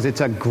pipelines? Because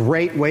it's a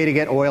great way to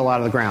get oil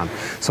out of the ground.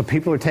 So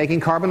people are taking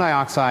carbon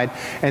dioxide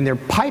and they're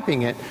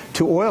piping it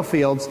to oil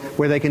fields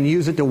where they can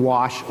use it to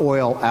wash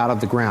oil out of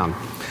the ground.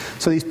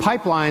 So these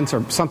pipelines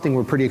are something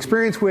we're pretty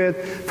experienced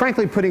with.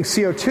 Frankly, putting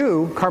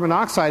CO2, carbon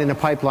dioxide, in a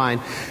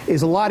pipeline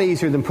is a lot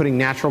easier than putting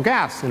natural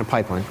gas in a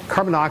pipeline.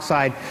 Carbon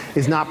dioxide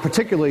is not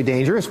particularly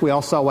dangerous. We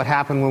all saw what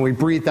happened when we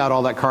breathed out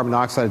all that carbon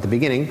dioxide at the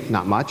beginning. beginning,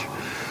 not much.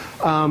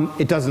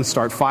 It doesn't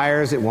start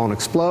fires. It won't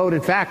explode.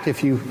 In fact,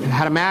 if you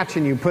had a match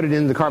and you put it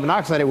in the carbon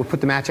dioxide, it would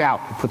put the match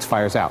out. It puts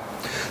fires out.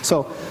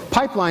 So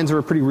pipelines are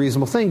a pretty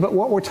reasonable thing. But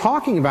what we're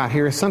talking about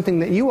here is something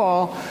that you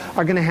all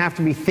are going to have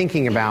to be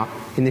thinking about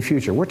in the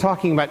future. We're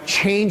talking about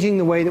changing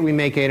the way that we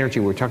make energy.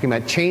 We're talking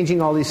about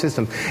changing all these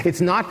systems. It's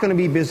not going to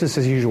be business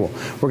as usual.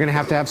 We're going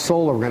to have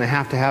solar. We're going to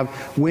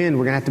have wind.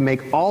 We're going to have to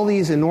make all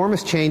these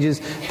enormous changes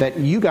that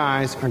you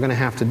guys are going to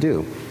have to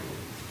do.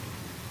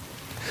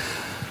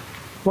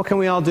 What can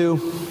we all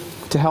do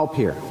to help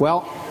here?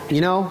 Well,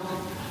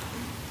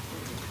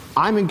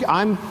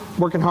 I'm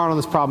working hard on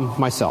this problem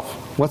myself.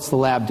 What's the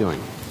lab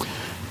doing?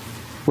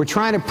 We're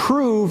trying to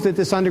prove that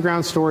this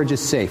underground storage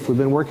is safe. We've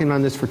been working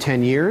on this for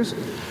 10 years.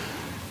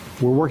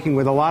 We're working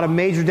with a lot of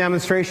major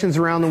demonstrations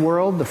around the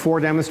world. The 4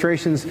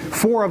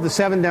 of the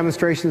 7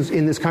 demonstrations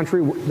in this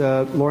country,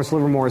 Lawrence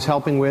Livermore is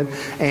helping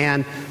with,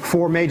 and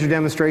 4 major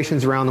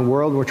demonstrations around the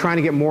world. We're trying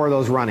to get more of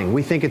those running.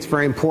 We think it's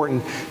very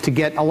important to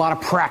get a lot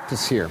of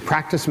practice here.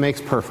 Practice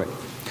makes perfect.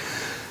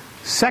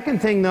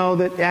 Second thing, though,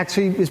 that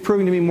actually is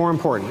proving to be more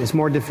important, is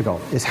more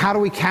difficult, is how do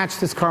we catch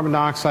this carbon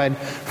dioxide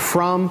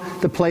from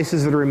the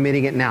places that are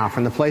emitting it now,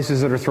 from the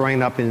places that are throwing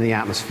it up into the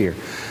atmosphere.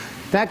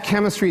 That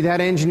chemistry, that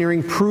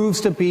engineering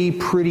proves to be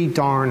pretty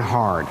darn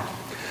hard.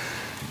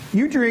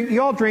 You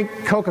all drink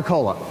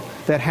Coca-Cola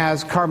that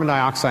has carbon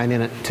dioxide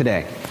in it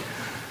today.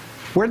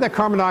 Where did that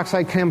carbon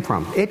dioxide come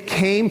from? It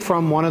came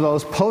from one of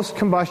those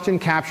post-combustion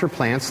capture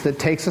plants that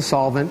takes a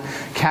solvent,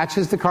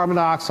 catches the carbon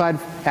dioxide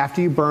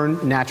after you burn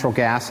natural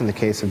gas in the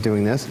case of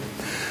doing this,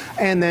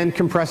 and then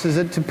compresses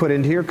it to put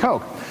into your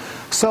Coke.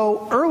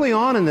 So early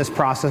on in this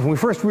process, when we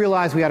first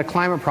realized we had a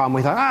climate problem,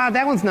 we thought,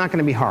 that one's not going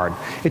to be hard.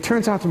 It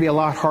turns out to be a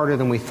lot harder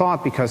than we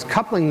thought, because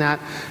coupling that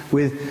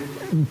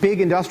with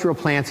big industrial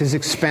plants is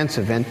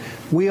expensive, and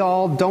we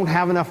all don't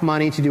have enough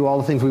money to do all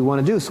the things we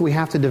want to do, so we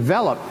have to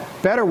develop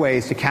better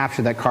ways to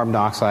capture that carbon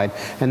dioxide,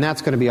 and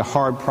that's going to be a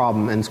hard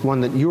problem, and it's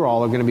one that you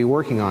all are going to be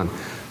working on.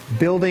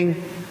 Building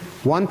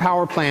one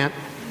power plant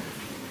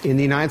in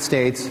the United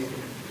States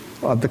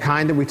of the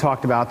kind that we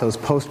talked about, those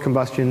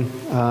post-combustion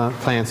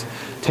plants,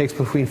 takes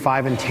between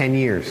 5 and 10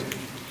 years.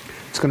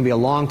 It's going to be a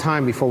long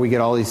time before we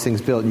get all these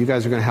things built. You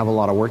guys are going to have a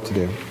lot of work to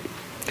do.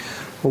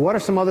 Well, what are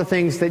some other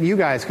things that you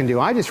guys can do?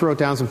 I just wrote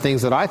down some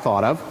things that I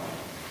thought of.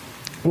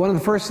 One of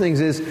the first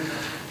things is,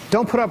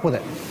 don't put up with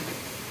it.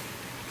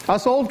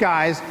 Us old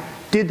guys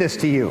did this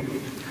to you.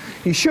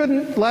 You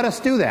shouldn't let us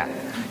do that.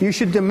 You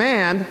should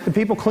demand that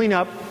people clean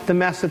up the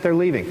mess that they're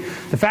leaving.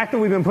 The fact that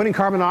we've been putting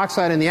carbon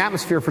dioxide in the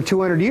atmosphere for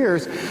 200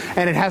 years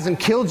and it hasn't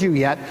killed you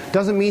yet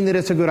doesn't mean that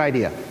it's a good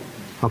idea.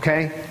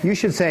 Okay? You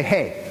should say,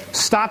 hey,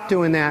 stop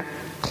doing that,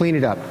 clean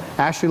it up.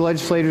 Ask your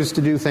legislators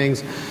to do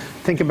things.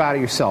 Think about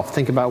it yourself.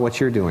 Think about what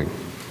you're doing.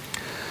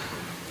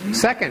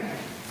 Second,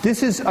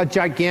 this is a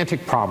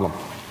gigantic problem.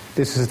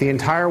 This is the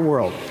entire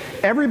world.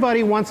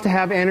 Everybody wants to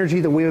have energy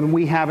the way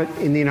we have it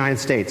in the United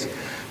States,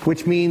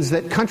 which means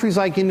that countries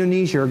like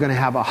Indonesia are going to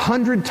have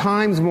 100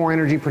 times more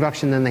energy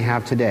production than they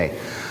have today.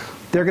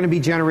 They're going to be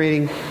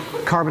generating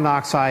carbon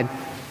dioxide.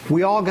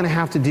 We're all going to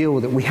have to deal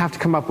with it. We have to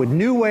come up with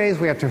new ways.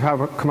 We have to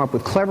come up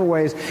with clever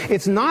ways.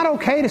 It's not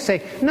okay to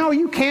say, no,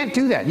 you can't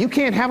do that. You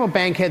can't have a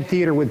Bankhead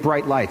Theater with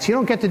bright lights. You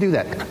don't get to do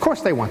that. Of course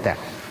they want that.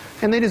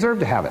 And they deserve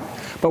to have it.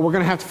 But we're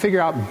going to have to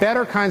figure out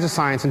better kinds of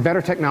science and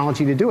better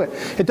technology to do it.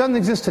 It doesn't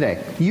exist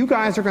today. You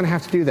guys are going to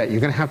have to do that.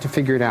 You're going to have to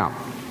figure it out.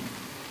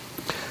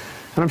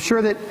 And I'm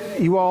sure that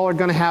you all are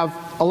going to have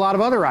a lot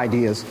of other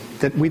ideas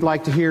that we'd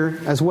like to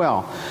hear as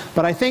well.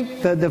 But I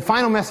think the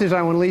final message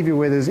I want to leave you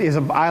with is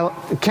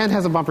Ken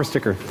has a bumper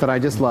sticker that I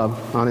just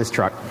love on his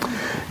truck.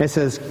 It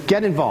says,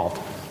 get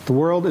involved. The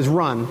world is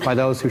run by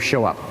those who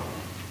show up.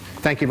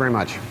 Thank you very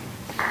much.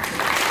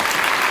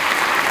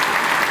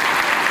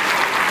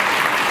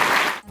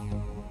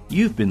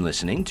 You've been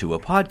listening to a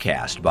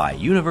podcast by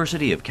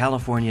University of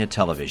California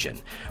Television.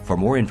 For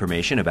more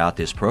information about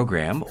this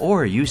program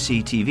or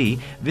UCTV,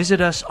 visit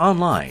us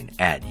online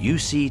at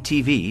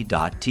uctv.tv.